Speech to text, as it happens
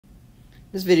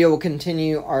This video will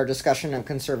continue our discussion of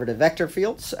conservative vector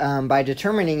fields by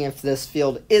determining if this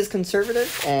field is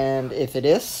conservative, and if it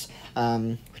is,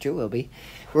 which it will be,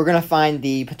 we're going to find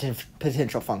the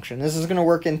potential function. This is going to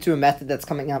work into a method that's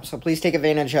coming up, so please take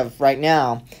advantage of right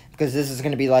now, because this is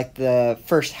going to be like the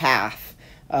first half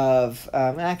of,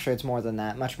 actually it's more than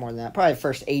that, much more than that, probably the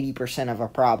first 80% of a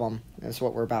problem is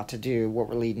what we're about to do, what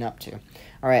we're leading up to.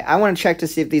 Alright, I want to check to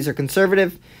see if these are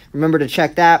conservative. Remember to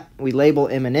check that. We label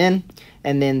m and n,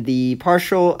 and then the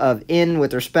partial of n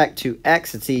with respect to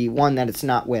x, it's the one that it's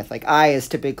not with. Like I is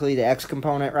typically the x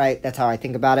component, right? That's how I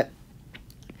think about it.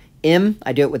 M,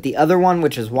 I do it with the other one,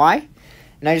 which is y,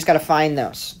 and I just got to find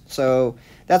those. So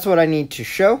that's what I need to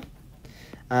show.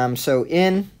 So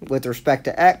n with respect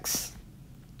to x,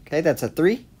 okay, that's a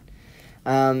 3.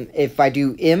 If I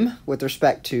do m with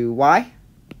respect to y,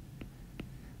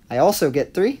 I also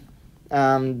get 3.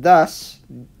 Thus,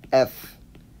 f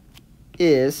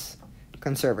is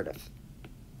conservative.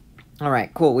 All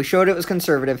right, cool. We showed it was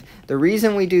conservative. The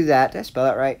reason we do that, did I spell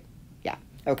that right? Yeah,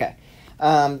 okay.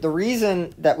 The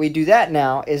reason that we do that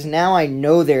now is now I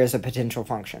know there is a potential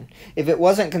function. If it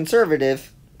wasn't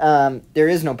conservative, there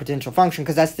is no potential function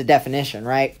because that's the definition,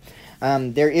 right?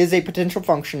 There is a potential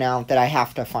function now that I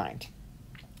have to find.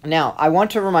 Now, I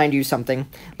want to remind you something.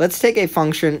 Let's take a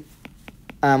function,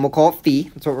 we'll call it phi.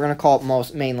 That's what we're going to call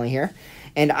it mainly here.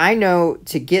 And I know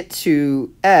to get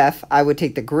to f, I would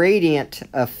take the gradient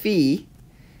of phi,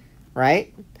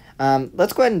 right?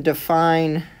 Let's go ahead and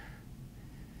define...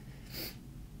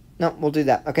 No, we'll do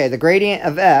that. Okay, the gradient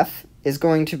of f is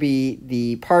going to be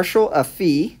the partial of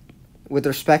phi with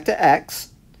respect to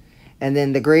x. And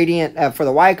then the gradient for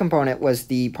the y component was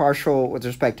the partial with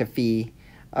respect to phi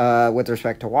with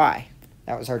respect to y.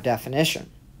 That was our definition.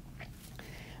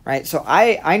 Right, so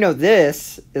I know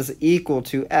this is equal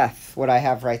to f, what I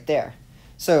have right there.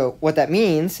 So what that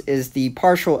means is the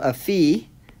partial of phi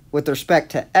with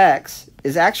respect to x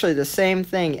is actually the same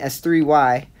thing as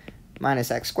 3y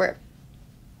minus x squared.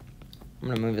 I'm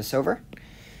going to move this over.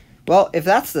 Well, if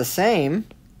that's the same,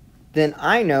 then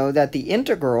I know that the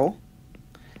integral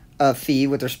of phi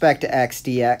with respect to x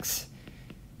dx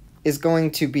is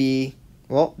going to be,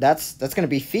 well, that's going to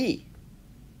be phi.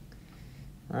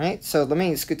 All right, so let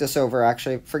me scoot this over,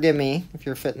 actually. Forgive me if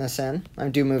you're fitting this in. I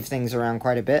do move things around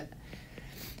quite a bit.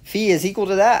 Phi is equal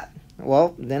to that.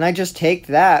 Well, then I just take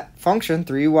that function,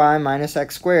 3y minus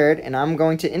x squared, and I'm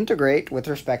going to integrate with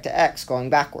respect to x, going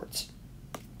backwards.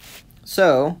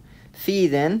 So, phi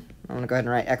then, I'm going to go ahead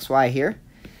and write xy here,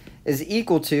 is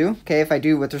equal to, okay, if I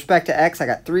do with respect to x, I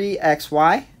got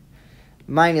 3xy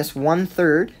minus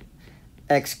 1/3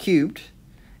 x cubed.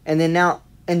 And then now,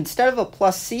 instead of a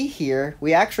plus c here,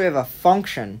 we actually have a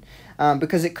function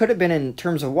because it could have been in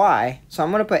terms of y. So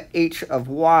I'm going to put h of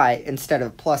y instead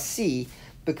of plus c,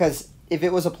 because if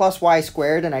it was a plus y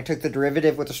squared and I took the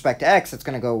derivative with respect to x, it's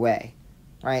going to go away,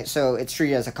 right? So it's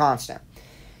treated as a constant.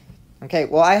 Okay,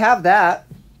 well, I have that.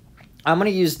 I'm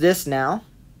going to use this now.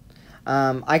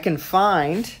 I can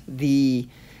find the,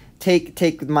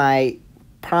 take my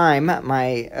prime,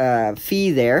 my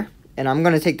phi there, and I'm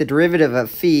going to take the derivative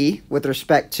of phi with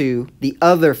respect to the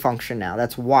other function now.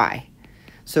 That's y.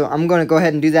 So I'm going to go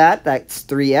ahead and do that. That's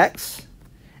 3x.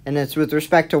 And it's with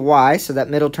respect to y, so that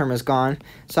middle term is gone.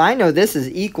 So I know this is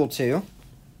equal to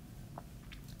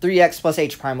 3x plus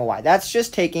h prime of y. That's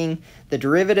just taking the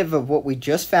derivative of what we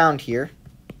just found here,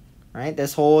 right?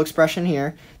 This whole expression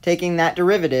here, taking that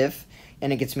derivative,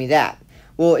 and it gets me that.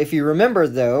 Well, if you remember,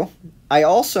 though, I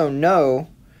also know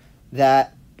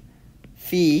that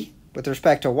phi with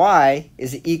respect to y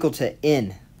is equal to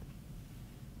n.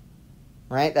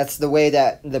 Right? That's the way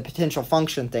that the potential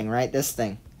function thing, right? This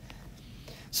thing.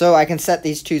 So I can set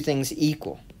these two things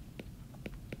equal.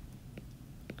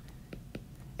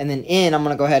 And then n, I'm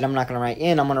going to go ahead, I'm not going to write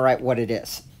n, I'm going to write what it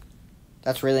is.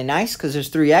 That's really nice because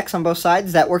there's 3x on both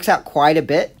sides. That works out quite a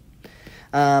bit.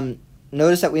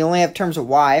 Notice that we only have terms of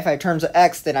y. If I have terms of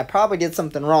x, then I probably did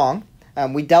something wrong.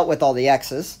 We dealt with all the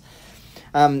x's.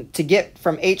 To get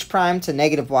from h prime to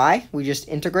negative y, we just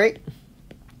integrate.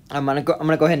 I'm gonna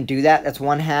go ahead and do that. That's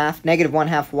negative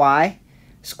 1/2 y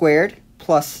squared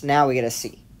plus, now we get a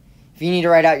c. If you need to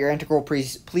write out your integral,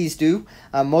 please do.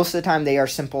 Most of the time they are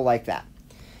simple like that.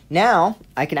 Now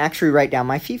I can actually write down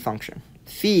my phi function.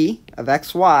 Phi of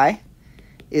xy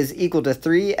is equal to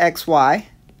 3xy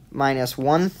minus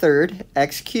 1/3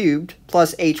 x cubed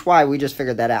plus hy. We just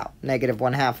figured that out. Negative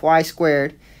 1/2 y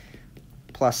squared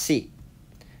plus c.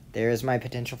 There is my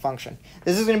potential function.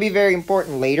 This is going to be very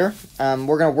important later.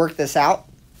 We're going to work this out,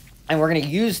 and we're going to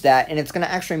use that, and it's going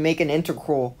to actually make an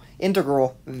integral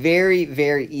very,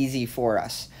 very easy for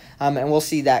us. And we'll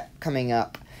see that coming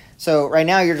up. So right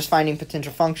now you're just finding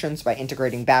potential functions by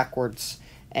integrating backwards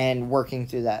and working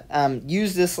through that.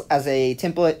 Use this as a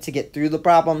template to get through the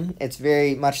problem. It's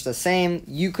very much the same.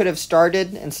 You could have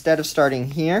started, instead of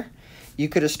starting here, you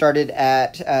could have started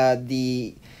at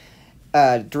the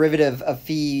derivative of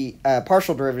phi,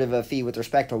 partial derivative of phi with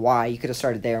respect to y. You could have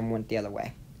started there and went the other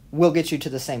way. We'll get you to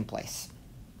the same place.